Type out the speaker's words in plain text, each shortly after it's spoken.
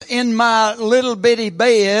in my little bitty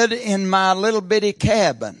bed in my little bitty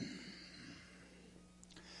cabin.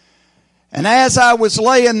 And as I was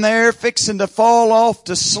laying there fixing to fall off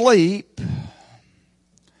to sleep,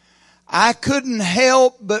 I couldn't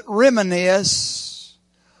help but reminisce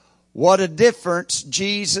what a difference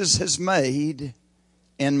Jesus has made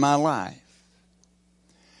in my life.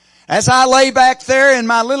 As I lay back there in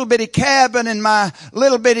my little bitty cabin, in my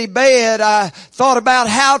little bitty bed, I thought about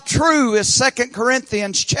how true is 2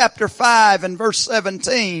 Corinthians chapter 5 and verse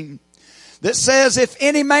 17 that says, if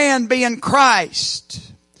any man be in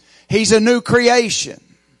Christ, he's a new creation.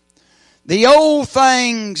 The old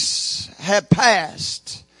things have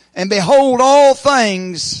passed, and behold, all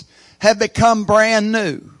things have become brand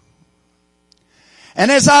new. And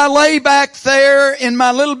as I lay back there in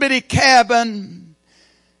my little bitty cabin,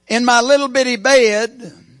 in my little bitty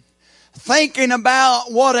bed, thinking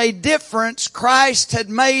about what a difference Christ had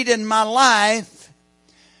made in my life,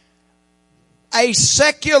 a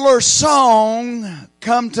secular song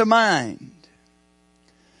come to mind.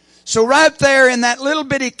 So right there in that little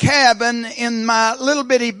bitty cabin, in my little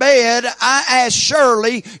bitty bed, I asked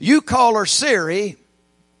Shirley, you call her Siri,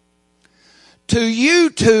 to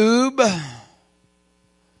YouTube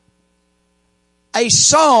a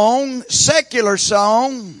song, secular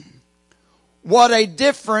song, what a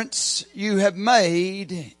difference you have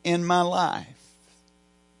made in my life.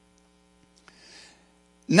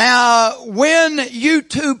 Now, when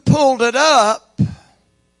YouTube pulled it up,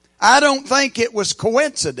 I don't think it was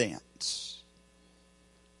coincidence.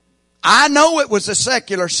 I know it was a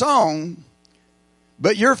secular song,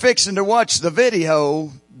 but you're fixing to watch the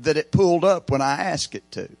video that it pulled up when I asked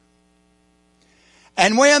it to.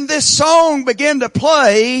 And when this song began to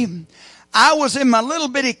play, I was in my little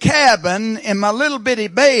bitty cabin, in my little bitty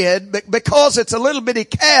bed, but because it's a little bitty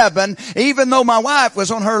cabin, even though my wife was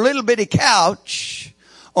on her little bitty couch,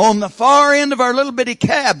 on the far end of our little bitty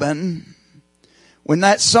cabin, when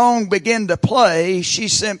that song began to play, she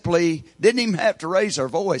simply didn't even have to raise her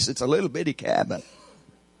voice. It's a little bitty cabin.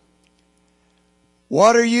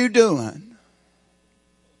 What are you doing?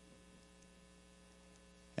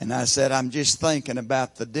 And I said, I'm just thinking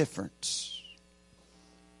about the difference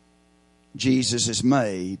Jesus has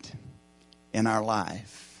made in our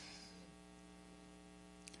life.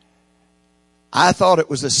 I thought it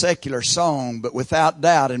was a secular song, but without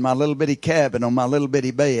doubt in my little bitty cabin on my little bitty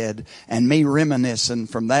bed and me reminiscing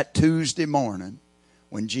from that Tuesday morning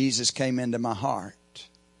when Jesus came into my heart,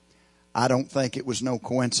 I don't think it was no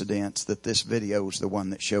coincidence that this video was the one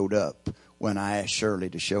that showed up when I asked Shirley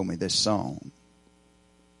to show me this song.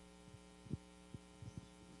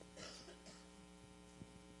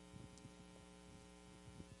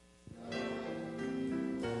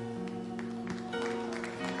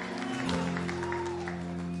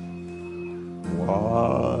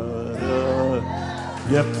 What a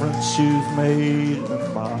difference you've made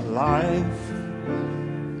in my life.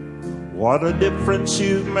 What a difference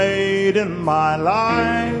you've made in my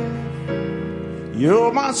life.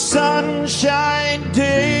 You're my sunshine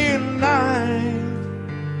day and night.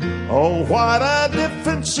 Oh, what a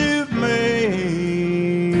difference you've made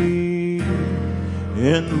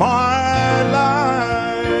in my life.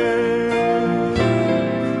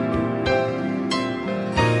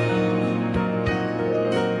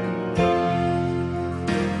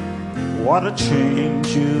 What a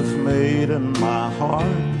change you've made in my heart.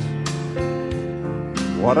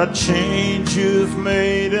 What a change you've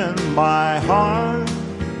made in my heart.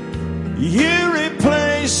 You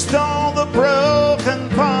replaced all the broken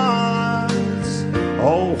parts.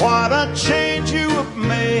 Oh, what a change you have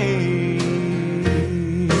made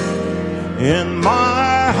in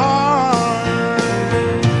my heart.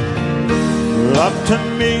 Love to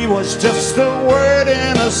me was just a word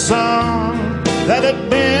in a song that had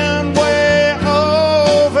been way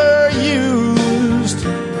overused.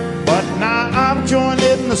 But now I've joined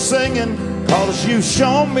in the singing, 'cause you've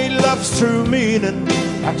shown me love's true meaning.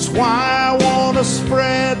 That's why I want to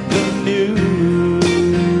spread the news.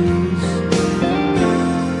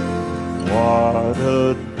 What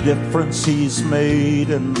a difference he's made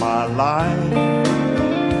in my life.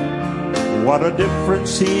 What a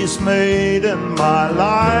difference he's made in my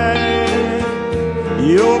life.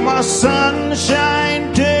 You're my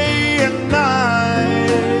sunshine day and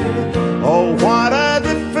night. Oh, what a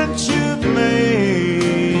difference you've made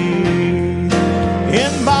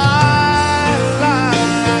in my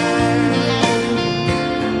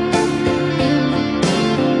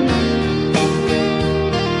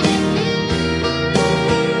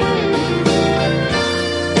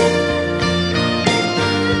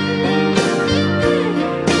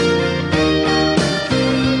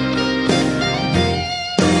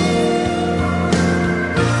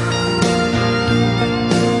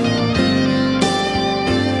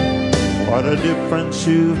a difference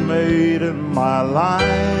you've made in my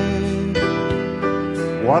life.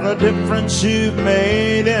 What a difference you've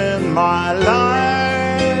made in my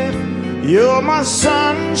life. You're my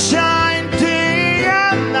sunshine day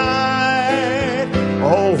and night.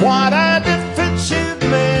 Oh, what a difference you've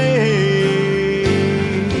made.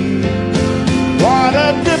 What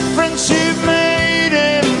a difference you've made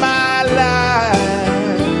in my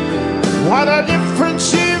life. What a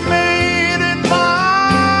difference you've made in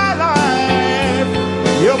my life.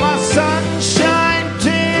 You're my sunshine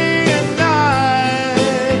day and night.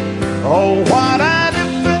 Oh, what a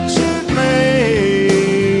difference you've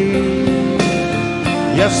made.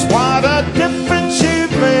 Yes, what a difference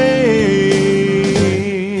you've made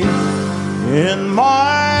in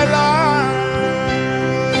my life.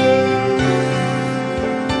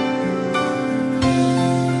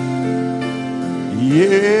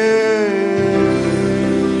 Yeah.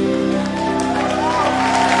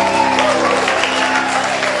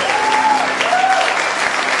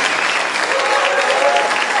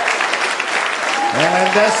 And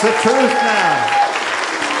that's the truth now.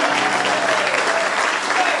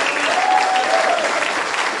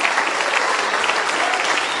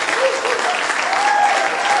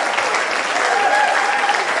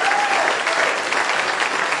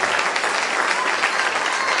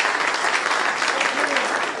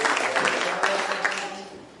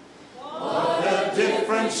 What a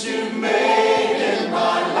difference you made in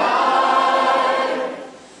my life.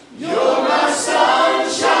 You're my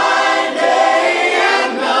sunshine day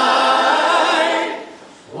and night.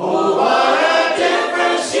 Oh, what a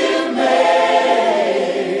difference you made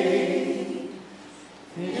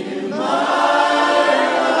in my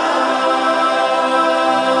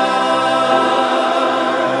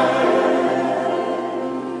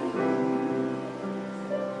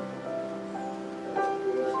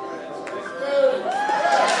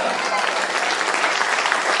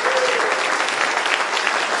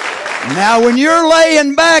Now, when you're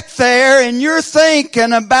laying back there and you're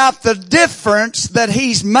thinking about the difference that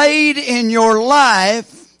He's made in your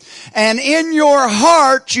life, and in your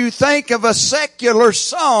heart you think of a secular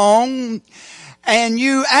song, and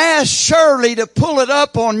you ask Shirley to pull it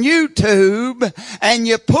up on YouTube, and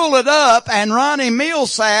you pull it up, and Ronnie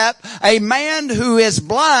Millsap, a man who is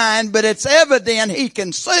blind, but it's evident he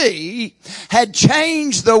can see, had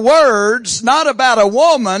changed the words, not about a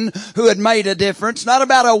woman who had made a difference, not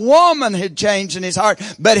about a woman had changed in his heart,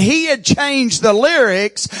 but he had changed the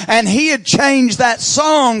lyrics, and he had changed that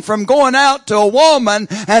song from going out to a woman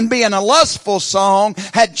and being a lustful song,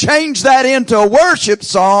 had changed that into a worship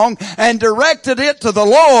song, and directed it to the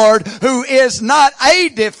Lord, who is not a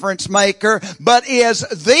difference maker, but is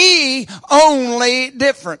the only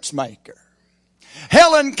difference maker.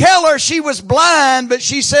 Helen Keller, she was blind, but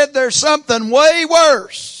she said there's something way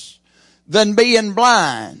worse than being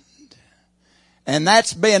blind. And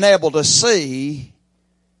that's being able to see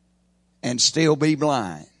and still be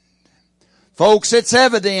blind. Folks, it's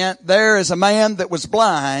evident there is a man that was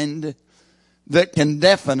blind that can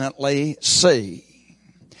definitely see.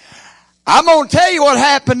 I'm going to tell you what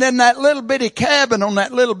happened in that little bitty cabin on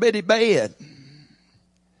that little bitty bed.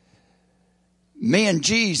 Me and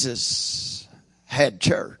Jesus had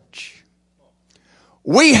church.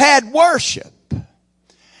 We had worship.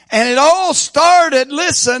 And it all started,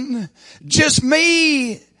 listen, just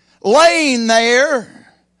me laying there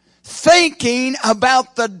thinking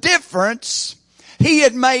about the difference He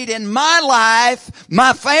had made in my life,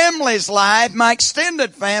 my family's life, my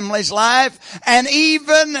extended family's life, and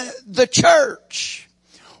even the church.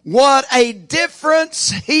 What a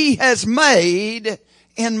difference He has made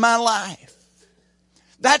in my life.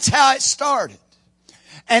 That's how it started.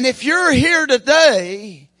 And if you're here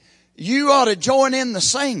today, you ought to join in the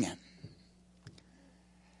singing.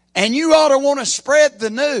 And you ought to want to spread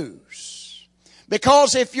the news.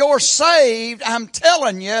 Because if you're saved, I'm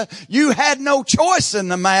telling you, you had no choice in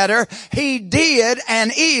the matter. He did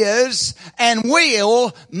and is and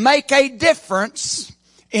will make a difference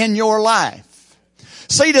in your life.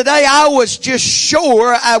 See, today I was just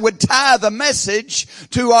sure I would tie the message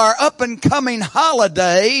to our up and coming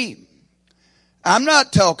holiday. I'm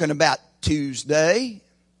not talking about Tuesday.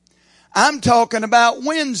 I'm talking about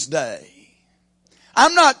Wednesday.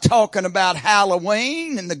 I'm not talking about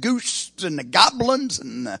Halloween and the ghosts and the goblins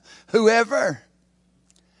and the whoever.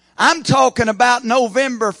 I'm talking about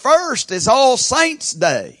November 1st is All Saints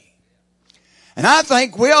Day. And I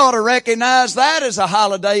think we ought to recognize that as a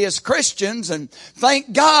holiday as Christians and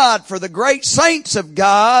thank God for the great saints of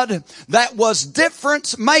God that was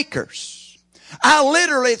difference makers. I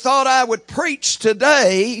literally thought I would preach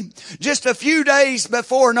today, just a few days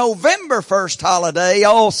before November 1st holiday,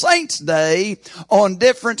 All Saints Day, on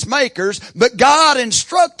difference makers. But God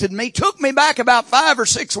instructed me, took me back about 5 or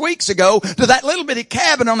 6 weeks ago to that little bitty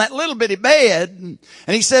cabin on that little bitty bed. And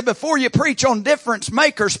He said, before you preach on difference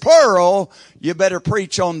makers, plural, you better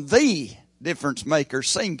preach on the difference maker,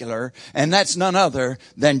 singular, and that's none other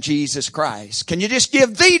than Jesus Christ. Can you just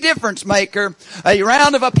give the difference maker a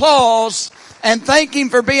round of applause and thank Him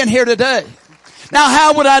for being here today? Now,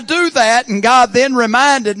 how would I do that? And God then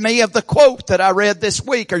reminded me of the quote that I read this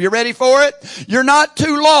week. Are you ready for it? You're not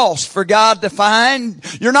too lost for God to find.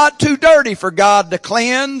 You're not too dirty for God to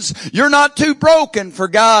cleanse. You're not too broken for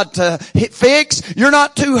God to fix. You're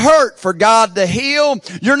not too hurt for God to heal.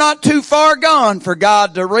 You're not too far gone for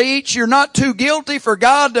God to reach. You're not too guilty for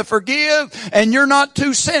God to forgive. And you're not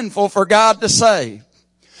too sinful for God to save.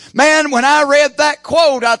 Man, when I read that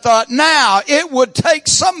quote, I thought, now it would take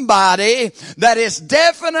somebody that is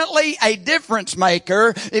definitely a difference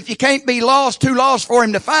maker. If you can't be too lost for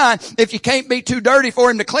Him to find, if you can't be too dirty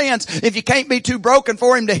for Him to cleanse, if you can't be too broken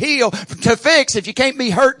for Him to heal, to fix, if you can't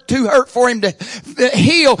be too hurt for Him to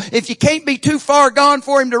heal, if you can't be too far gone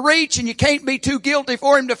for Him to reach, and you can't be too guilty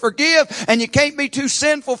for Him to forgive, and you can't be too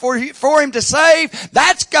sinful for Him to save,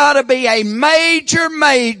 that's gotta be a major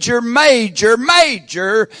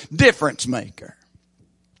difference maker.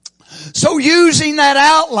 So using that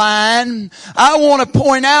outline, I want to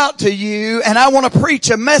point out to you, and I want to preach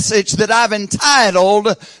a message that I've entitled,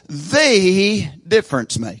 The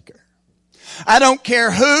Difference Maker. I don't care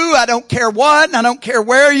who, I don't care what, and I don't care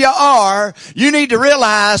where you are, you need to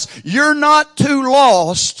realize you're not too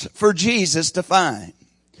lost for Jesus to find.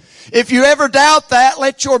 If you ever doubt that,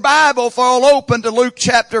 let your Bible fall open to Luke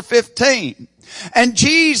chapter 15. And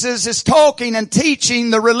Jesus is talking and teaching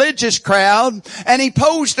the religious crowd, and He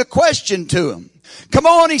posed a question to them. Come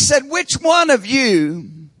on, He said, which one of you,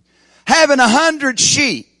 having 100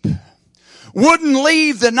 sheep, wouldn't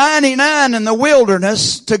leave the 99 in the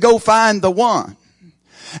wilderness to go find the one?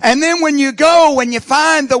 And then when you go and you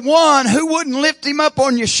find the one, who wouldn't lift him up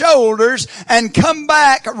on your shoulders and come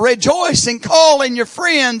back rejoicing, calling your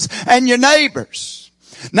friends and your neighbors?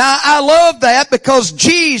 Now, I love that because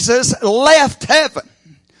Jesus left heaven,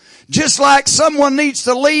 just like someone needs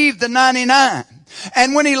to leave the 99.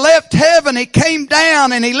 And when He left heaven, He came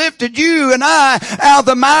down and He lifted you and I out of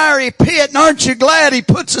the miry pit. And aren't you glad He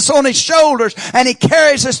puts us on His shoulders and He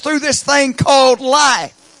carries us through this thing called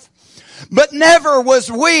life? But never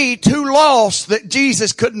was we too lost that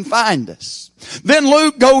Jesus couldn't find us. Then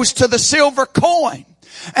Luke goes to the silver coin.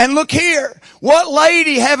 And look here, what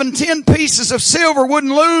lady having 10 pieces of silver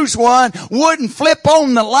wouldn't lose one, wouldn't flip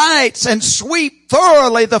on the lights and sweep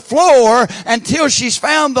thoroughly the floor until she's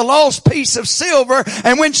found the lost piece of silver?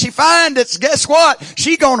 And when she finds it, guess what?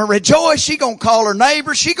 She gonna rejoice. She gonna call her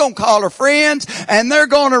neighbors. She gonna call her friends, and they're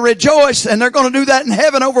gonna rejoice, and they're gonna do that in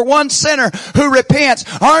heaven over one sinner who repents.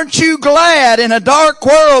 Aren't you glad in a dark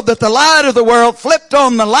world that the light of the world flipped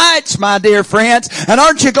on the lights, my dear friends? And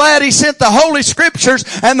aren't you glad He sent the Holy Scriptures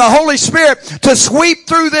and the Holy Spirit to sweep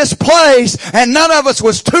through this place, and none of us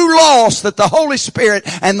was too lost that the Holy Spirit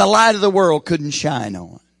and the light of the world couldn't shine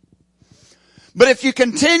on? But if you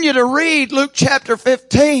continue to read Luke chapter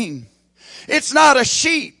 15, it's not a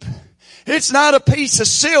sheep. It's not a piece of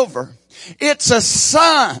silver. It's a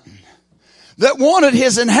son that wanted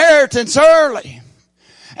his inheritance early.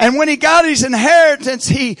 And when he got his inheritance,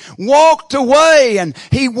 he walked away and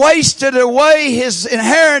he wasted away his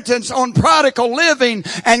inheritance on prodigal living.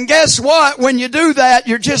 And guess what? When you do that,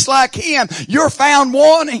 you're just like him. You're found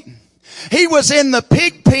wanting. He was in the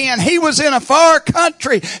pig pen. He was in a far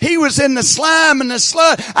country. He was in the slime and the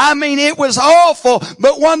slud. I mean, it was awful.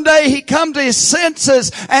 But one day he come to his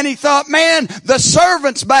senses and he thought, man, the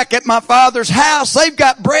servants back at my father's house, they've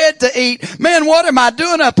got bread to eat. Man, what am I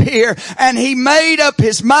doing up here? And he made up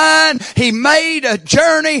his mind. He made a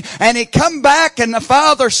journey and he come back and the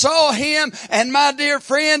father saw him. And my dear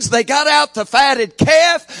friends, they got out the fatted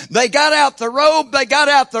calf. They got out the robe. They got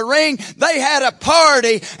out the ring. They had a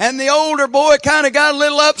party, and the older boy kind of got a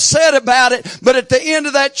little upset about it. But at the end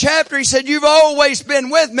of that chapter, he said, you've always been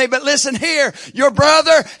with me, but listen here, your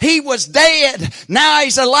brother, he was dead. Now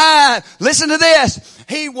he's alive. Listen to this.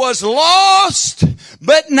 He was lost,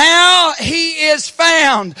 but now he is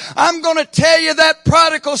found. I'm going to tell you that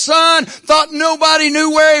prodigal son thought nobody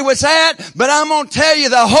knew where he was at, but I'm going to tell you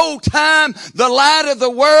the whole time, the light of the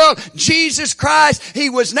world, Jesus Christ, he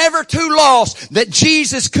was never too lost that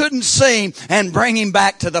Jesus couldn't see him and bring him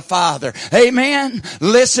back to the Father. Amen.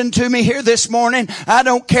 Listen to me here this morning. I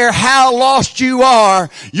don't care how lost you are,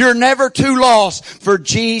 you're never too lost for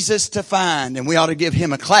Jesus to find. And we ought to give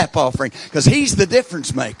him a clap offering because he's the difference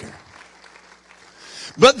maker.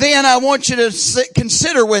 But then I want you to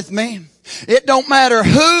consider with me, it don't matter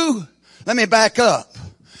who. Let me back up.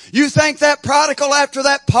 You think that prodigal after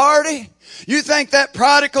that party, you think that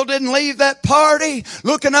prodigal didn't leave that party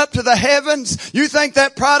looking up to the heavens? You think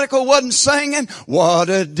that prodigal wasn't singing, what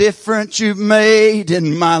a difference you've made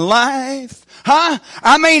in my life? Huh?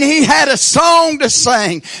 I mean, he had a song to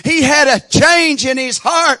sing. He had a change in his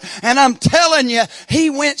heart. And I'm telling you,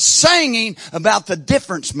 he went singing about the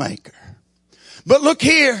difference maker. But look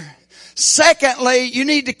here. Secondly, you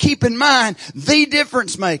need to keep in mind the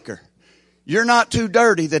difference maker. You're not too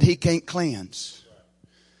dirty that he can't cleanse.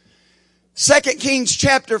 2 Kings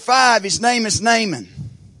chapter 5, his name is Naaman.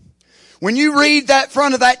 When you read that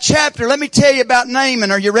front of that chapter, let me tell you about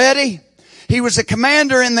Naaman. Are you ready? He was a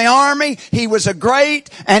commander in the army. He was a great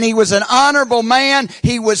and he was an honorable man.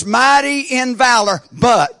 He was mighty in valor.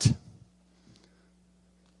 But,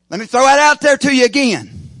 let me throw that out there to you again.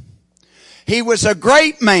 He was a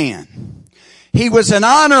great man. He was an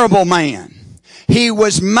honorable man. He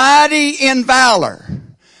was mighty in valor.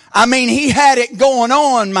 I mean, he had it going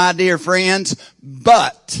on, my dear friends.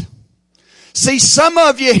 But, see, some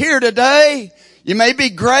of you here today, you may be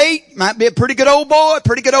great, might be a pretty good old boy,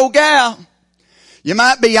 pretty good old gal. You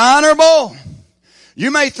might be honorable.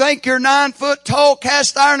 You may think you're 9 foot tall,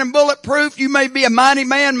 cast iron and bulletproof. You may be a mighty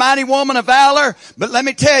man, mighty woman of valor. But let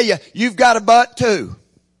me tell you, you've got a but too.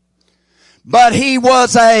 But he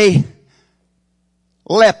was a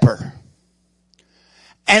leper.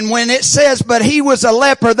 And when it says, but he was a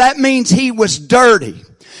leper, that means he was dirty.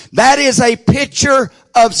 That is a picture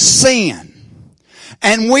of sin.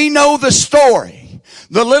 And we know the story.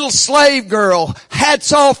 The little slave girl,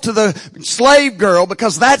 hats off to the slave girl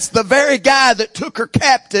because that's the very guy that took her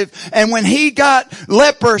captive. And when he got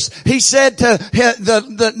lepers, he said to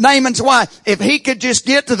the Naaman's wife, if he could just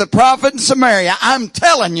get to the prophet in Samaria, I'm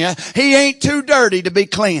telling you, he ain't too dirty to be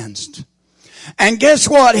cleansed. And guess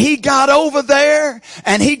what? He got over there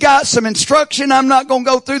and he got some instruction. I'm not going to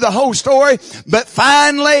go through the whole story, but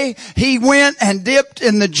finally he went and dipped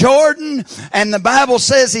in the Jordan and the Bible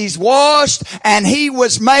says he's washed and he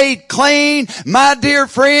was made clean. My dear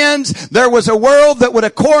friends, there was a world that would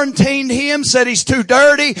have quarantined him, said he's too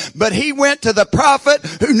dirty, but he went to the prophet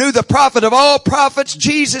who knew the prophet of all prophets,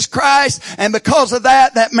 Jesus Christ, and because of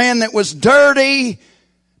that, that man that was dirty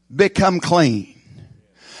become clean.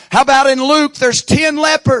 How about in Luke, there's 10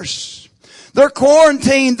 lepers. They're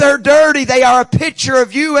quarantined, they're dirty, they are a picture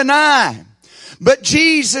of you and I. But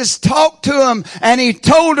Jesus talked to them and he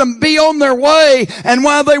told them be on their way. And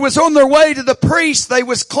while they was on their way to the priest, they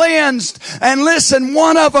was cleansed. And listen,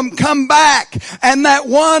 one of them come back and that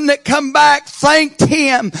one that come back thanked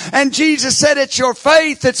him. And Jesus said, it's your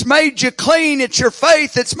faith that's made you clean. It's your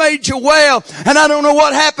faith that's made you well. And I don't know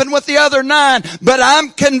what happened with the other 9, but I'm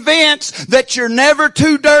convinced that you're never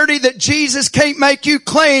too dirty, that Jesus can't make you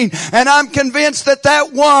clean. And I'm convinced that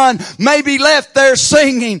that one may be left there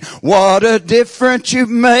singing, what a difference you've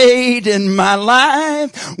made in my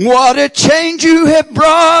life. What a change you have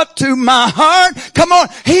brought to my heart. Come on.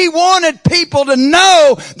 He wanted people to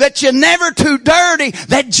know that you're never too dirty,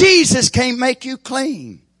 that Jesus can't make you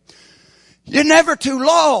clean. You're never too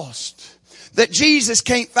lost, that Jesus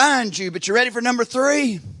can't find you. But you ready for number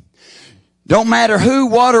 3? Don't matter who,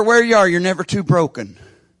 what, or where you are, you're never too broken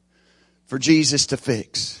for Jesus to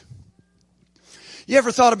fix. You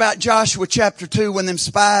ever thought about Joshua chapter 2 when them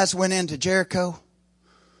spies went into Jericho?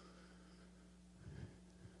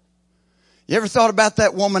 You ever thought about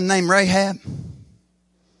that woman named Rahab?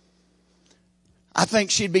 I think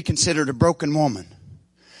she'd be considered a broken woman.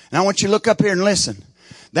 And I want you to look up here and listen.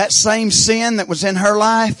 That same sin that was in her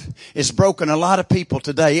life is broken a lot of people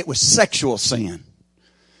today. It was sexual sin.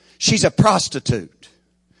 She's a prostitute.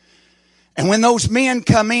 And when those men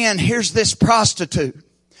come in, here's this prostitute.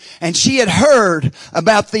 And she had heard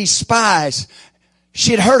about these spies.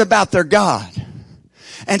 She had heard about their God.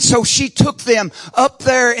 And so she took them up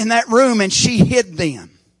there in that room and she hid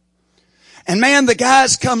them. And man, the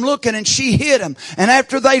guys come looking and she hid them. And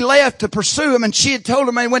after they left to pursue them and she had told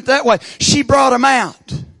them they went that way, she brought them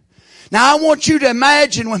out. Now I want you to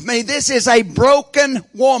imagine with me, this is a broken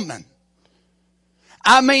woman.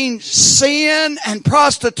 I mean, sin and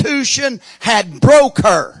prostitution had broke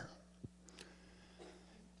her.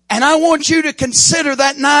 And I want you to consider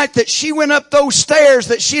that night that she went up those stairs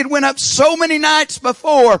that she had went up so many nights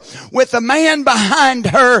before with a man behind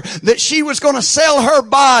her, that she was going to sell her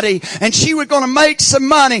body and she was going to make some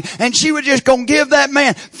money and she was just going to give that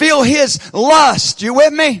man, feel his lust. You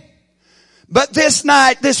with me? But this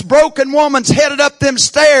night, this broken woman's headed up them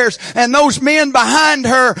stairs, and those men behind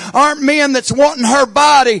her aren't men that's wanting her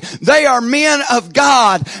body. They are men of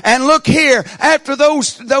God. And look here, after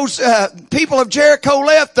those people of Jericho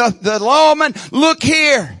left, the lawman, look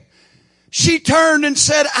here. She turned and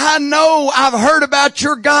said, I know, I've heard about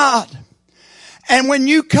your God. And when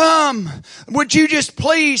you come, would you just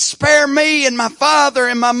please spare me and my father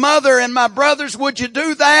and my mother and my brothers? Would you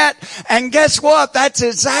do that? And guess what? That's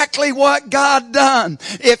exactly what God done.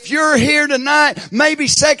 If you're here tonight, maybe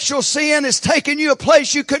sexual sin has taken you a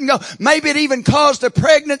place you couldn't go. Maybe it even caused a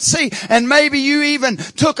pregnancy, and maybe you even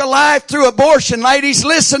took a life through abortion. Ladies,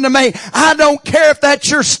 listen to me. I don't care if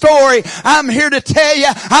that's your story. I'm here to tell you,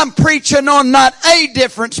 I'm preaching on not a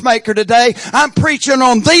difference maker today. I'm preaching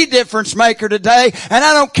on the difference maker today. And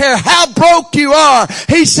I don't care how broke you are.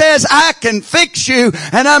 He says, I can fix you.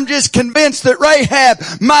 And I'm just convinced that Rahab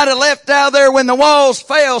might have left out there when the walls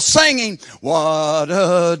fell singing, what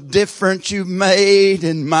a difference you've made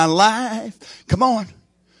in my life. Come on.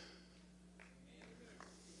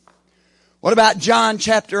 What about John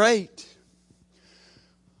chapter 8?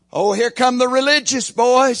 Oh, here come the religious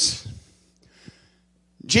boys.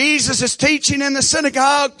 Jesus is teaching in the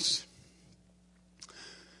synagogues.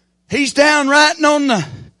 He's down writing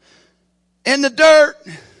in the dirt.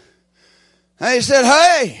 And he said,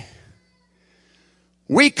 hey,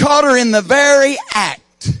 we caught her in the very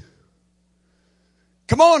act.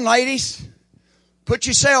 Come on, ladies. Put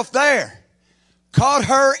yourself there. Caught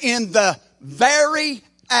her in the very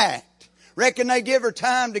act. Reckon they give her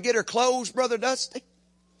time to get her clothes, Brother Dusty?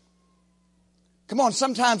 Come on,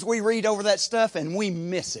 sometimes we read over that stuff and we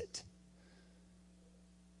miss it.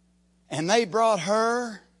 And they brought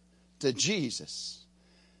her to Jesus.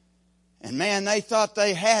 And man, they thought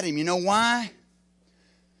they had him. You know why?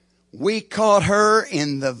 We caught her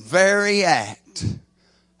in the very act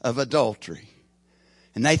of adultery.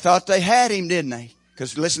 And they thought they had him, didn't they?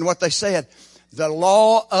 Because listen to what they said. The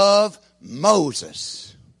law of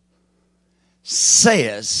Moses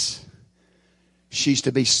says she's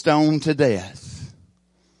to be stoned to death.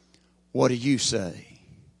 What do you say?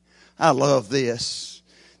 I love this.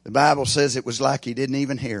 The Bible says it was like he didn't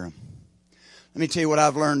even hear him. Let me tell you what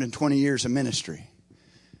I've learned in 20 years of ministry.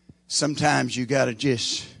 Sometimes you got to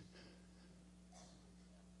just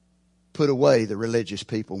put away the religious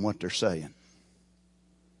people and what they're saying.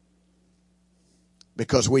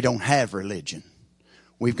 Because we don't have religion.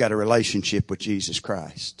 We've got a relationship with Jesus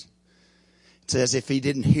Christ. It's as if he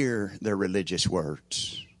didn't hear their religious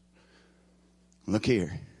words. Look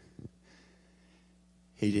here.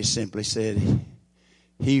 He just simply said,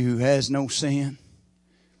 he who has no sin,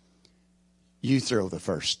 you throw the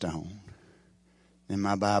first stone. And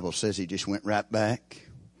my Bible says he just went right back.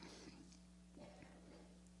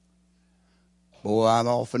 Boy, I've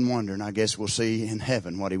often wondered, and I guess we'll see in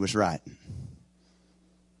heaven what he was writing.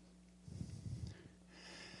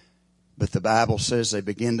 But the Bible says they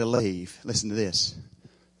begin to leave. Listen to this.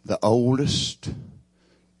 The oldest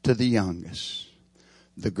to the youngest.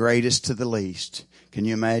 The greatest to the least. Can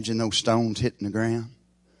you imagine those stones hitting the ground?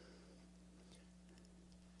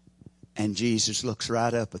 And Jesus looks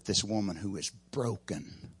right up at this woman who is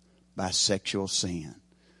broken by sexual sin.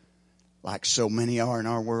 Like so many are in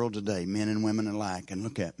our world today, men and women alike. And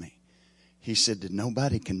look at me. He said, did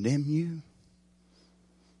nobody condemn you?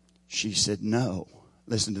 She said, no.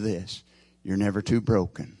 Listen to this. You're never too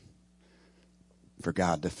broken for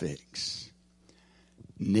God to fix.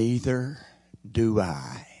 Neither do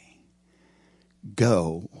I.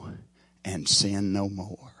 Go and sin no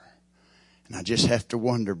more. And I just have to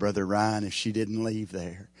wonder, Brother Ryan, if she didn't leave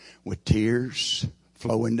there with tears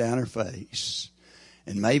flowing down her face.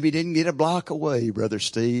 And maybe didn't get a block away, Brother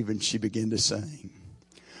Steve, and she began to sing.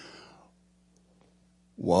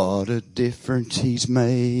 What a difference he's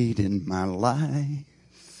made in my life.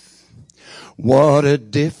 What a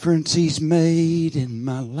difference he's made in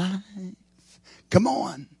my life. Come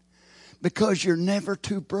on. Because you're never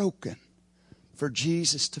too broken for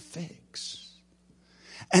Jesus to fix.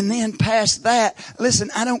 And then past that, listen,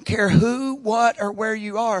 I don't care who, what, or where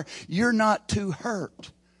you are. You're not too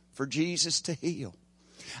hurt for Jesus to heal.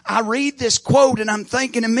 I read this quote and I'm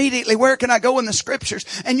thinking immediately, where can I go in the scriptures?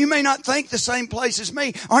 And you may not think the same place as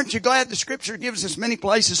me. Aren't you glad the scripture gives us many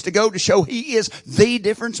places to go to show he is the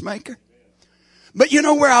difference maker? But you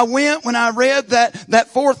know where I went when I read that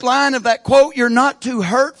fourth line of that quote, you're not too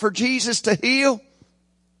hurt for Jesus to heal?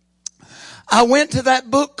 I went to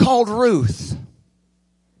that book called Ruth.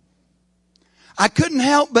 I couldn't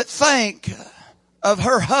help but think of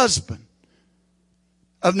her husband,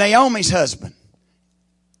 of Naomi's husband,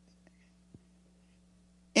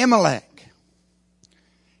 Elimelech.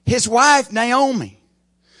 His wife, Naomi.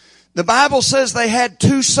 The Bible says they had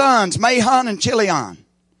two sons, Mahlon and Chilion.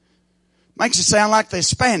 Makes it sound like they're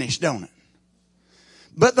Spanish, don't it?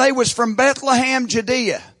 But they was from Bethlehem,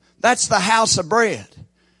 Judea. That's the house of bread.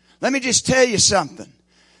 Let me just tell you something.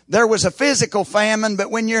 There was a physical famine,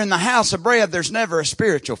 but when you're in the house of bread, there's never a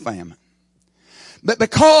spiritual famine. But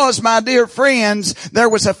because, my dear friends, there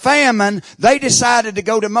was a famine, they decided to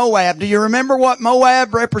go to Moab. Do you remember what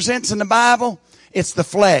Moab represents in the Bible? It's the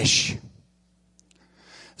flesh.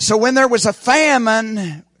 So when there was a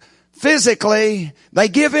famine, physically, they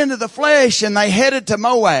give into the flesh and they headed to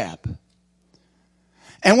Moab.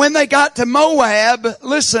 And when they got to Moab,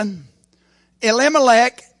 listen,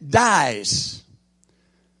 Elimelech dies.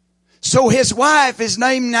 So his wife is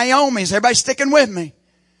named Naomi. Is everybody sticking with me?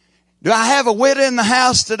 Do I have a widow in the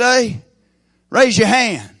house today? Raise your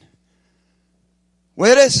hand.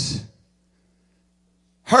 Widows?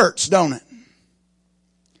 Hurts, don't it?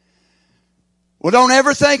 Well, don't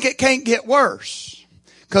ever think it can't get worse.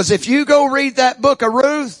 Because if you go read that book of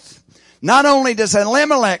Ruth, not only does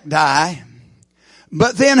Elimelech die,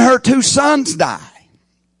 but then her two sons die.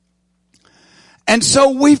 And so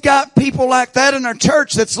we've got people like that in our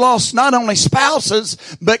church that's lost not only spouses,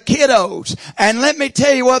 but kiddos. And let me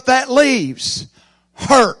tell you what that leaves.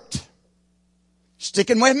 Hurt.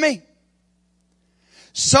 Sticking with me?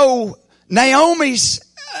 So Naomi's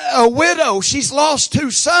a widow. She's lost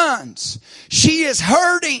two sons. She is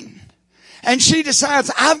hurting. And she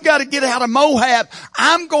decides, I've got to get out of Moab.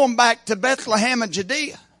 I'm going back to Bethlehem and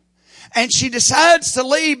Judea. And she decides to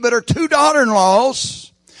leave, but her two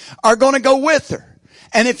daughter-in-laws are going to go with her.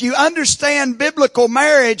 And if you understand biblical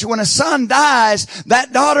marriage, when a son dies,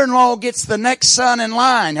 that daughter-in-law gets the next son in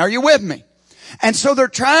line. Are you with me? And so they're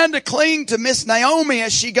trying to cling to Miss Naomi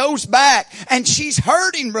as she goes back. And she's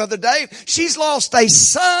hurting, Brother Dave. She's lost a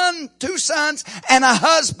son, two sons, and a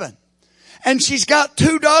husband. And she's got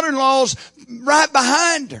two daughter-in-laws right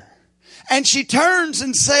behind her. And she turns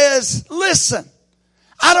and says, listen,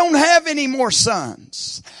 I don't have any more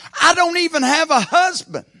sons. I don't even have a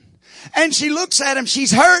husband. And she looks at him,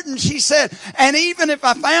 she's hurting. She said, and even if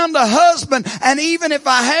I found a husband, and even if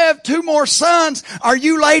I have two more sons, are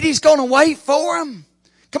you ladies going to wait for them?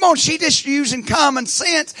 Come on, she just using common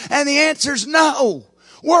sense. And the answer is no.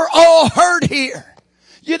 We're all hurt here.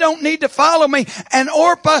 You don't need to follow me. And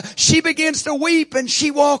Orpah, she begins to weep and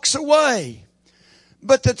she walks away.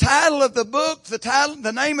 But the title of the book,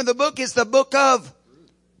 the name of the book is the book of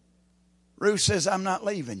Ruth says, I'm not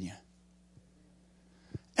leaving you.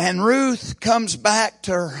 And Ruth comes back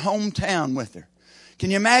to her hometown with her. Can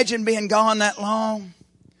you imagine being gone that long?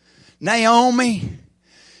 Naomi,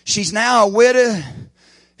 she's now a widow.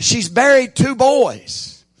 She's buried two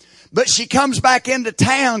boys. But she comes back into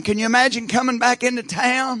town. Can you imagine coming back into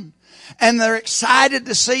town? And they're excited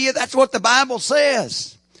to see you. That's what the Bible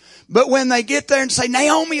says. But when they get there and say,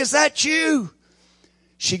 Naomi, is that you?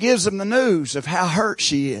 She gives them the news of how hurt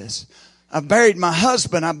she is. I've buried my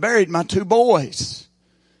husband. I've buried my two boys.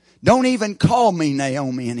 Don't even call me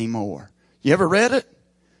Naomi anymore. You ever read it?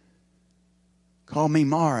 Call me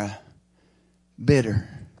Mara. Bitter.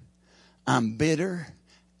 I'm bitter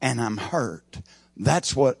and I'm hurt.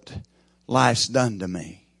 That's what life's done to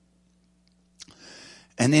me.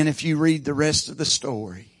 And then if you read the rest of the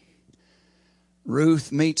story,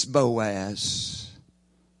 Ruth meets Boaz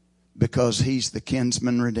because he's the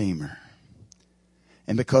kinsman redeemer.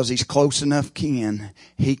 And because he's close enough kin,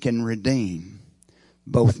 he can redeem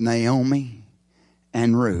both Naomi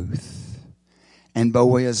and Ruth. And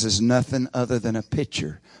Boaz is nothing other than a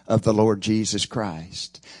picture of the Lord Jesus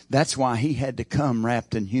Christ. That's why he had to come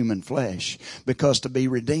wrapped in human flesh. Because to be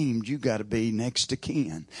redeemed, you got to be next to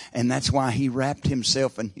kin. And that's why he wrapped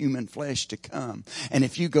himself in human flesh to come. And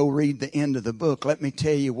if you go read the end of the book, let me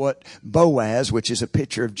tell you what Boaz, which is a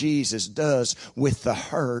picture of Jesus, does with the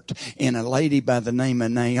hurt in a lady by the name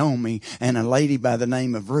of Naomi and a lady by the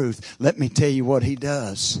name of Ruth. Let me tell you what he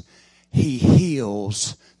does. He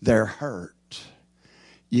heals their hurt.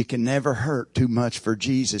 You can never hurt too much for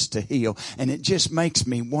Jesus to heal. And it just makes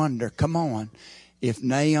me wonder, come on, if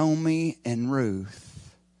Naomi and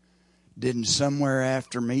Ruth didn't somewhere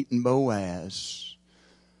after meeting Boaz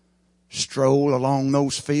stroll along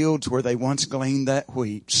those fields where they once gleaned that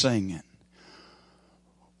wheat singing,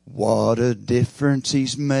 What a difference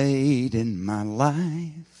He's made in my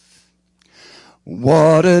life.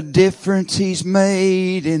 What a difference He's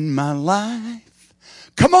made in my life.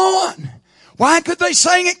 Come on. Why could they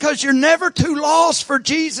sing it? Because you're never too lost for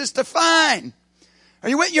Jesus to find. Are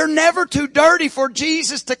you with? You're never too dirty for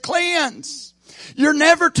Jesus to cleanse. You're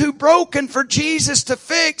never too broken for Jesus to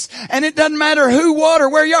fix. And it doesn't matter who, what, or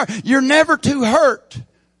where you are. You're never too hurt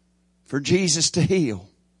for Jesus to heal.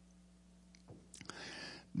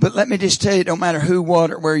 But let me just tell you, it don't matter who,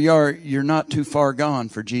 what, or where you are, you're not too far gone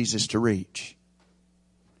for Jesus to reach.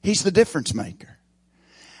 He's the difference maker.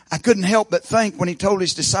 I couldn't help but think when He told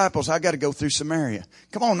His disciples, I got to go through Samaria.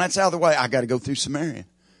 Come on, that's out of the way. I got to go through Samaria.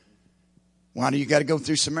 Why do you got to go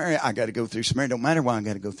through Samaria? I got to go through Samaria. Don't matter why I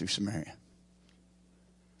got to go through Samaria.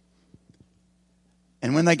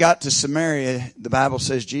 And when they got to Samaria, the Bible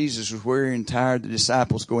says Jesus was weary and tired. The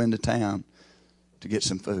disciples go into town to get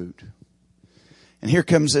some food. And here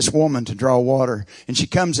comes this woman to draw water. And she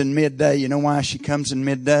comes in midday. You know why she comes in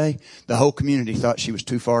midday? The whole community thought she was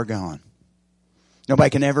too far gone. Nobody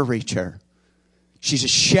can ever reach her. She's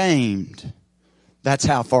ashamed. That's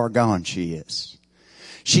how far gone she is.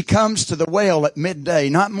 She comes to the well at midday,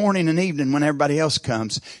 not morning and evening when everybody else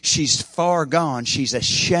comes. She's far gone. She's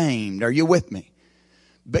ashamed. Are you with me?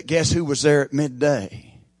 But guess who was there at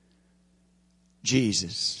midday?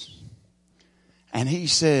 Jesus. And He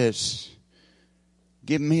says,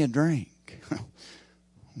 give me a drink.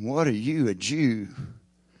 What are you, a Jew,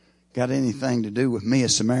 got anything to do with me, a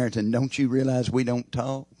Samaritan? Don't you realize we don't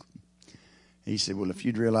talk? He said, well, if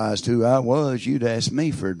you'd realized who I was, you'd ask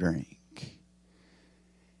me for a drink.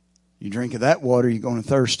 You drink of that water, you're going to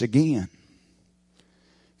thirst again.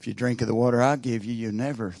 If you drink of the water I give you, you'll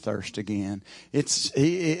never thirst again. He's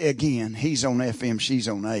on FM, she's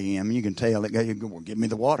on AM. You can tell it. Well, give me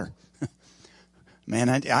the water. Man,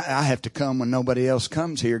 I have to come when nobody else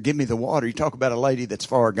comes here. Give me the water. You talk about a lady that's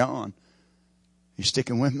far gone. You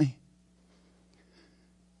sticking with me?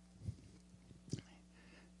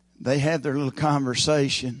 They had their little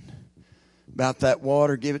conversation about that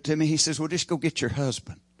water. Give it to me. He says, well, just go get your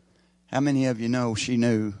husband. How many of you know he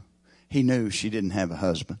knew she didn't have a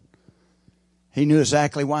husband? He knew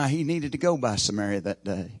exactly why he needed to go by Samaria that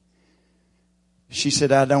day. She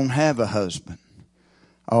said, I don't have a husband.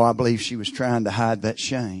 Oh, I believe she was trying to hide that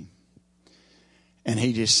shame. And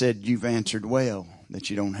he just said, you've answered well that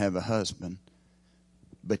you don't have a husband,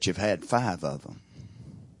 but you've had 5 of them.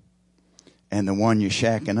 And the one you're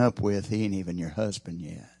shacking up with, he ain't even your husband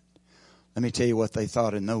yet. Let me tell you what they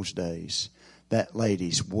thought in those days. That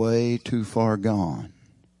lady's way too far gone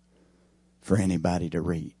for anybody to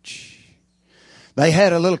reach. They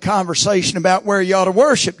had a little conversation about where you ought to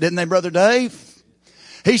worship, didn't they, Brother Dave?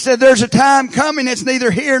 He said there's a time coming, it's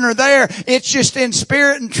neither here nor there. It's just in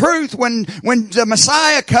spirit and truth when the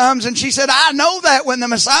Messiah comes. And she said, I know that when the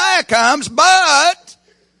Messiah comes, but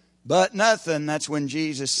nothing. That's when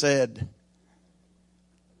Jesus said,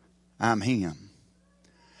 I'm Him.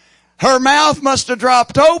 Her mouth must have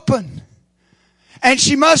dropped open. And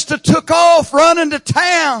she must have took off running to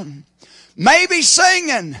town. Maybe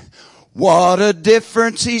singing, what a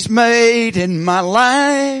difference He's made in my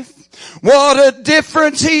life. What a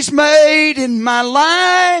difference He's made in my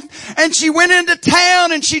life. And she went into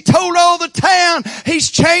town and she told all the town,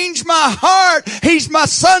 He's changed my heart. He's my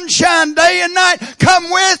sunshine day and night.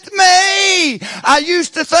 Come with me. I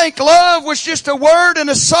used to think love was just a word in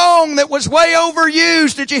a song that was way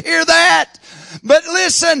overused. Did you hear that? But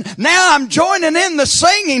listen, now I'm joining in the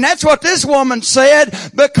singing. That's what this woman said.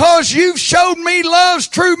 Because you've showed me love's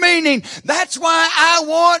true meaning. That's why I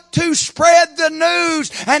want to spread the news.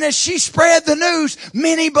 And as she spread the news,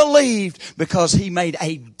 many believed because He made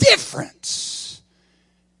a difference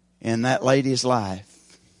in that lady's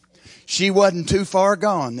life. She wasn't too far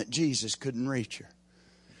gone that Jesus couldn't reach her.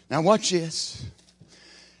 Now watch this.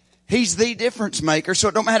 He's the difference maker, so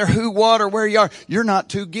it don't matter who, what, or where you are. You're not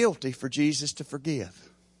too guilty for Jesus to forgive.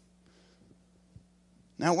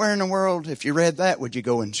 Now, where in the world, if you read that, would you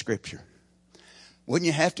go in Scripture? Wouldn't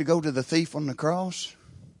you have to go to the thief on the cross?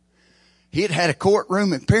 He had a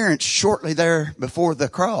courtroom appearance shortly there before the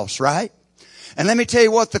cross, right? And let me tell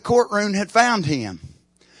you what the courtroom had found him.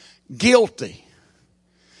 Guilty.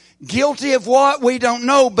 Guilty of what? We don't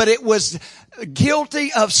know, but it was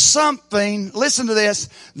guilty of something, listen to this,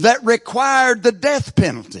 that required the death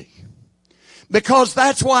penalty. Because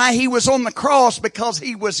that's why He was on the cross, because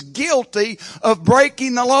He was guilty of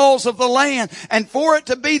breaking the laws of the land. And for it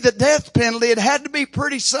to be the death penalty, it had to be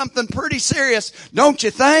something pretty serious, don't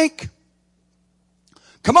you think?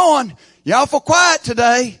 Come on, you're awful quiet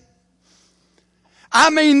today. I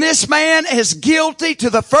mean, this man is guilty to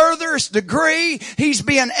the furthest degree. He's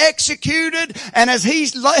being executed, and as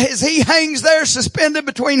he hangs there suspended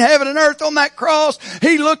between heaven and earth on that cross,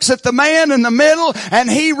 he looks at the man in the middle, and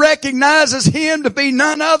he recognizes him to be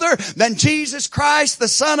none other than Jesus Christ, the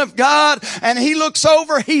Son of God. And he looks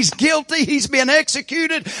over, he's guilty, he's being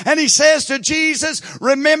executed, and he says to Jesus,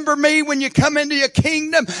 remember me when you come into your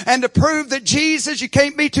kingdom. And to prove that Jesus, you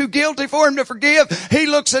can't be too guilty for him to forgive, he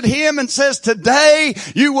looks at him and says, today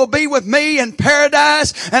you will be with me in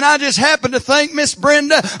paradise. And I just happen to think, Miss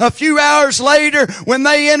Brenda, a few hours later when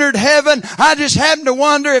they entered heaven, I just happened to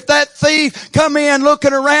wonder if that thief come in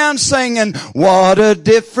looking around singing, what a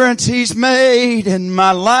difference he's made in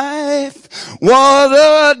my life. What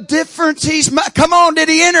a difference he's made. Come on, did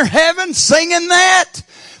he enter heaven singing that?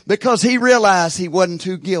 Because he realized he wasn't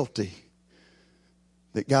too guilty,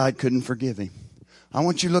 that God couldn't forgive him. I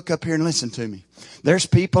want you to look up here and listen to me. There's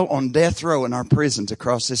people on death row in our prisons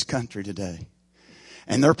across this country today.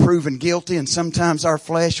 And they're proven guilty, and sometimes our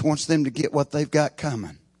flesh wants them to get what they've got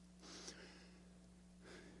coming.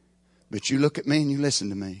 But you look at me and you listen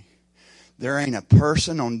to me. There ain't a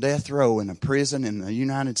person on death row in a prison in the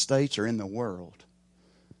United States or in the world,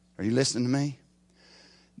 are you listening to me,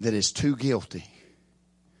 that is too guilty,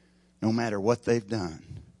 no matter what they've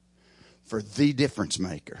done, for the difference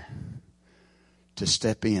maker to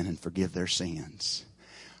step in and forgive their sins.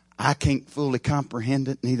 I can't fully comprehend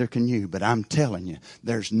it, neither can you, but I'm telling you,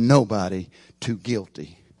 there's nobody too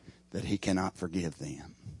guilty that he cannot forgive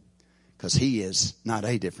them. Because he is not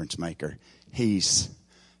a difference maker. He's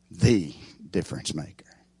the difference maker.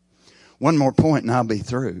 One more point and I'll be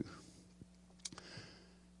through.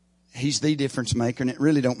 He's the difference maker, and it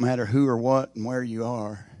really don't matter who or what and where you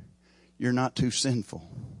are. You're not too sinful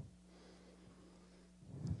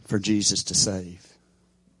for Jesus to save.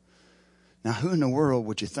 Now, who in the world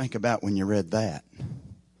would you think about when you read that?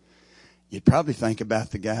 You'd probably think about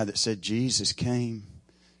the guy that said Jesus came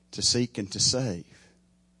to seek and to save.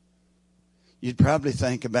 You'd probably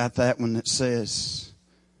think about that when it says,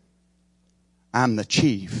 I'm the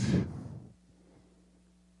chief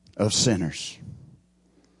of sinners.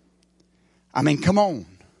 I mean, come on.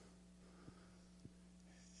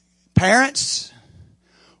 Parents,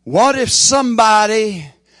 what if somebody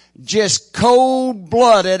just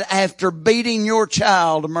cold-blooded after beating your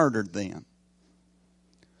child murdered them?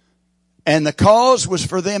 And the cause was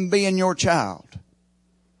for them being your child.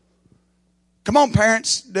 Come on,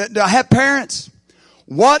 parents. Do I have parents?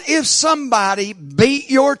 What if somebody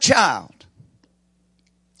beat your child,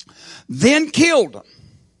 then killed them?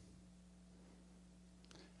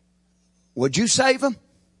 Would you save them?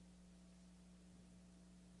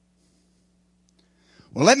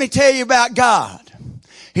 Well, let me tell you about God.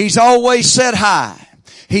 He's always set high.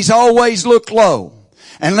 He's always looked low.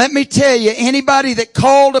 And let me tell you, anybody that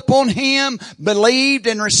called upon him, believed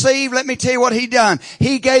and received, let me tell you what he done.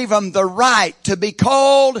 He gave them the right to be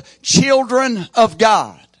called children of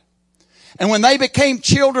God. And when they became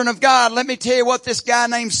children of God, let me tell you what this guy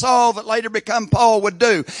named Saul that later became Paul would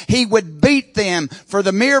do. He would beat them for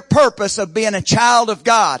the mere purpose of being a child of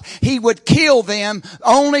God. He would kill them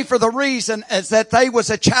only for the reason as that they was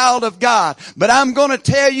a child of God. But I'm going to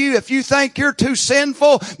tell you, if you think you're too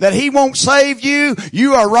sinful that he won't save you,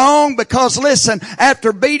 you are wrong. Because listen,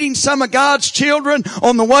 after beating some of God's children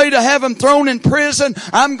on the way to have them thrown in prison,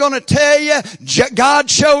 I'm going to tell you, God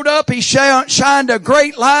showed up. He shined a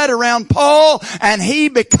great light around Paul, and he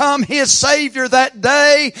become his Savior that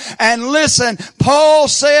day. And listen, Paul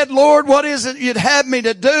said, Lord, what is it you'd have me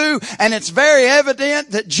to do? And it's very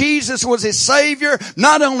evident that Jesus was his Savior,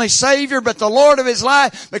 not only Savior, but the Lord of his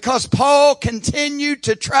life, because Paul continued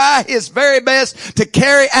to try his very best to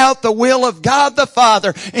carry out the will of God the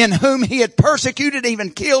Father, in whom he had persecuted,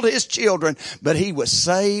 even killed his children. But he was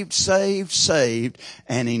saved,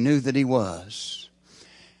 and he knew that he was.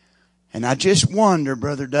 And I just wonder,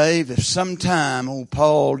 Brother Dave, if sometime old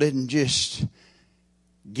Paul didn't just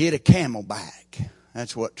get a camelback.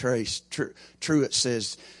 That's what Truett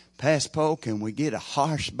says. Pastor Paul, can we get a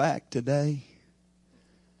horseback today?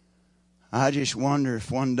 I just wonder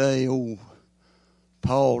if one day old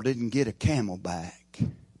Paul didn't get a camelback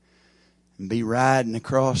and be riding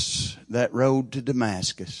across that road to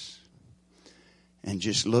Damascus and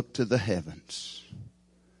just look to the heavens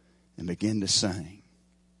and begin to sing.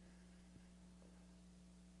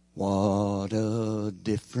 What a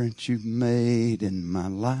difference you've made in my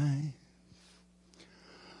life.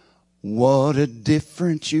 What a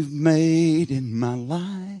difference you've made in my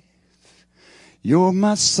life. You're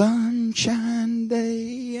my sunshine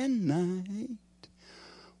day and night.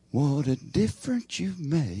 What a difference you've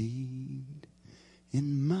made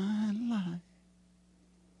in my life.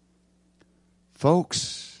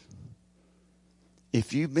 Folks,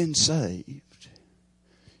 if you've been saved,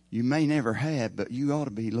 you may never have, but you ought to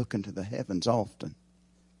be looking to the heavens often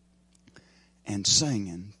and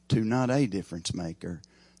singing to not a difference maker,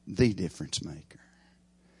 the difference maker.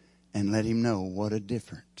 And let Him know what a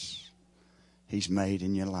difference He's made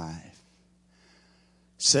in your life.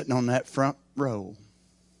 Sitting on that front row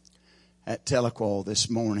at Telequal this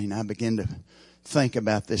morning, I began to think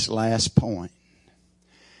about this last point.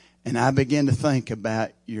 And I began to think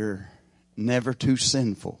about you're never too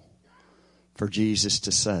sinful for Jesus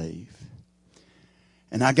to save.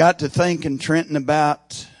 And I got to thinking, Trenton,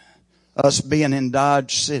 about us being in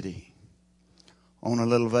Dodge City on a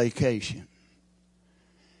little vacation.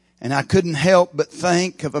 And I couldn't help but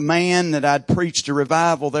think of a man that I'd preached a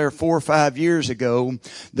revival there 4 or 5 years ago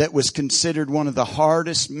that was considered one of the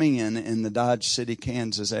hardest men in the Dodge City,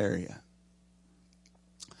 Kansas area.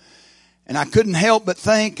 And I couldn't help but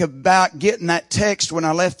think about getting that text when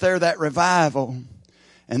I left there, that revival.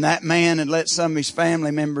 And that man had let some of his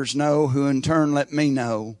family members know, who in turn let me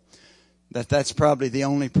know that that's probably the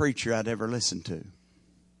only preacher I'd ever listened to.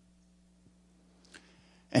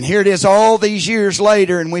 And here it is all these years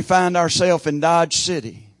later, and we find ourselves in Dodge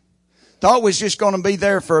City. Thought we was just going to be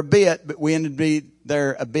there for a bit, but we ended up being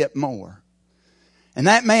there a bit more. And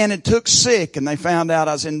that man had took sick, and they found out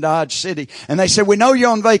I was in Dodge City. And they said, we know you're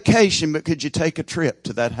on vacation, but could you take a trip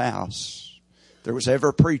to that house? If there was ever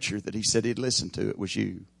a preacher that he said he'd listen to, it was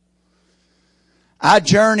you. I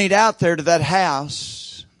journeyed out there to that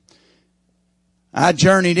house. I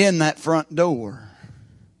journeyed in that front door.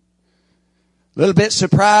 A little bit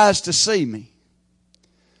surprised to see me.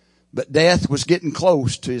 But death was getting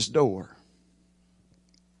close to his door.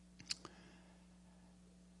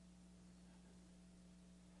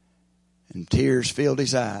 And tears filled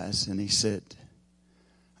his eyes, and he said,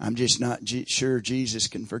 I'm just not sure Jesus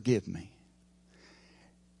can forgive me.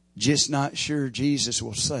 Just not sure Jesus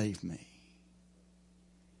will save me.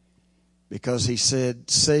 Because he said,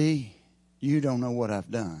 see, you don't know what I've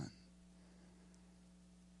done.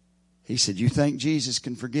 He said, you think Jesus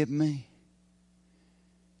can forgive me?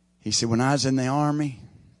 He said, when I was in the army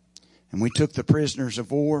and we took the prisoners of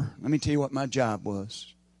war, let me tell you what my job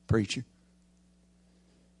was, preacher.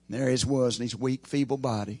 There he was in his weak, feeble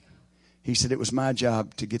body. He said, it was my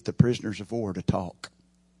job to get the prisoners of war to talk.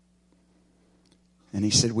 And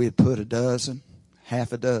he said, we had put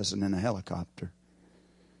half a dozen in a helicopter.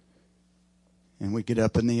 And we'd get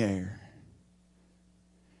up in the air.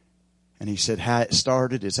 And he said, how it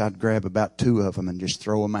started is I'd grab about 2 of them and just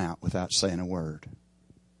throw them out without saying a word.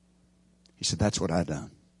 He said, that's what I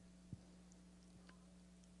done.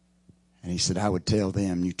 And he said, I would tell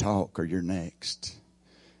them, you talk or you're next.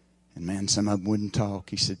 And man, some of them wouldn't talk.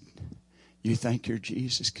 He said, you think your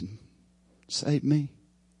Jesus can save me?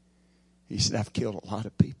 He said, I've killed a lot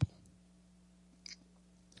of people.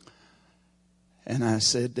 And I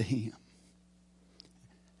said to him,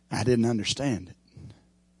 I didn't understand it.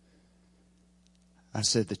 I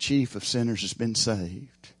said, the chief of sinners has been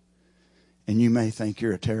saved. And you may think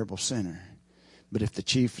you're a terrible sinner. But if the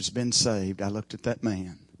chief has been saved, I looked at that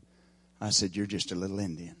man. I said, you're just a little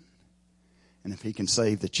Indian. And if he can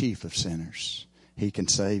save the chief of sinners, he can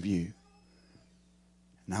save you.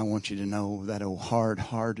 And I want you to know that old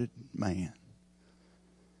hard-hearted man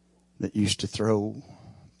that used to throw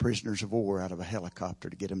prisoners of war out of a helicopter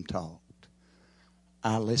to get them talked.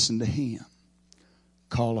 I listened to him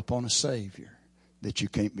call upon a Savior that you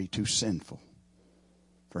can't be too sinful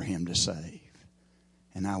for him to save.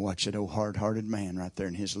 And I watched that old hard-hearted man right there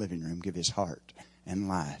in his living room give his heart and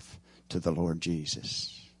life to the Lord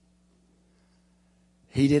Jesus.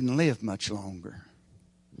 He didn't live much longer,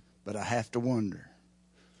 but I have to wonder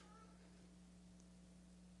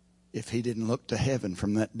if he didn't look to heaven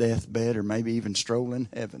from that deathbed, or maybe even stroll in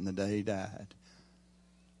heaven the day he died,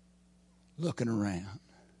 looking around,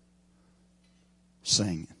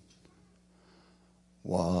 singing,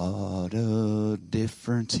 what a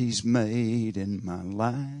difference he's made in my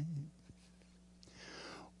life.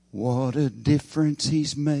 What a difference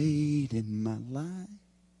he's made in my life.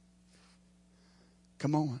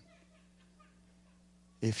 Come on.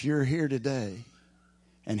 If you're here today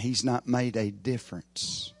and he's not made a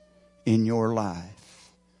difference in your life,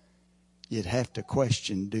 you'd have to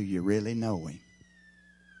question, do you really know him?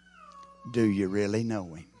 Do you really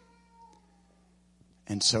know him?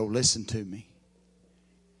 And so listen to me.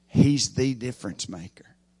 He's the difference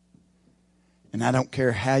maker. And I don't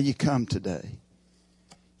care how you come today.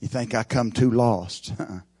 You think I come too lost.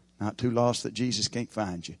 Not too lost that Jesus can't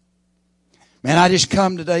find you. Man, I just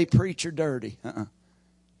come today, preacher, dirty.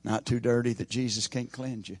 Not too dirty that Jesus can't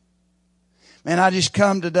cleanse you. Man, I just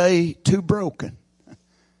come today too broken.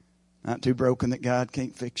 Not too broken that God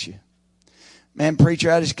can't fix you. Man,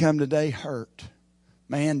 preacher, I just come today hurt.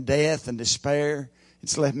 Man, death and despair,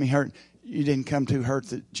 it's left me hurt. You didn't come too hurt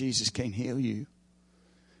that Jesus can't heal you.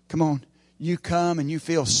 Come on. You come and you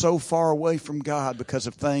feel so far away from God because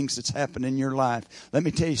of things that's happened in your life. Let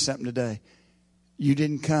me tell you something today. You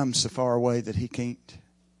didn't come so far away that He can't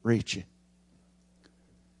reach you.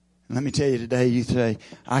 And let me tell you today, you say,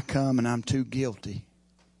 I come and I'm too guilty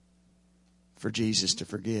for Jesus to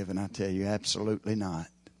forgive. And I tell you, absolutely not.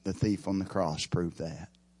 The thief on the cross proved that.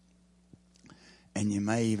 And you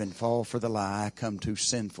may even fall for the lie, I come too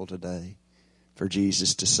sinful today for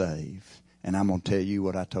Jesus to save. And I'm going to tell you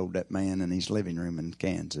what I told that man in his living room in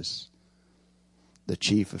Kansas. The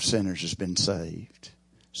chief of sinners has been saved.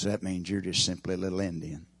 So that means you're just simply a little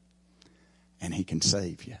Indian. And He can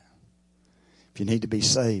save you. If you need to be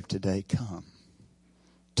saved today, come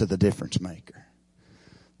to the difference maker.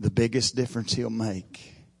 The biggest difference He'll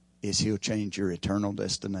make is He'll change your eternal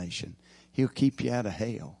destination. He'll keep you out of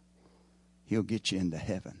hell. He'll get you into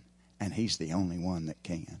heaven. And He's the only one that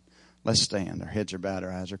can. Let's stand. Our heads are bowed,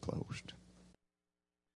 our eyes are closed.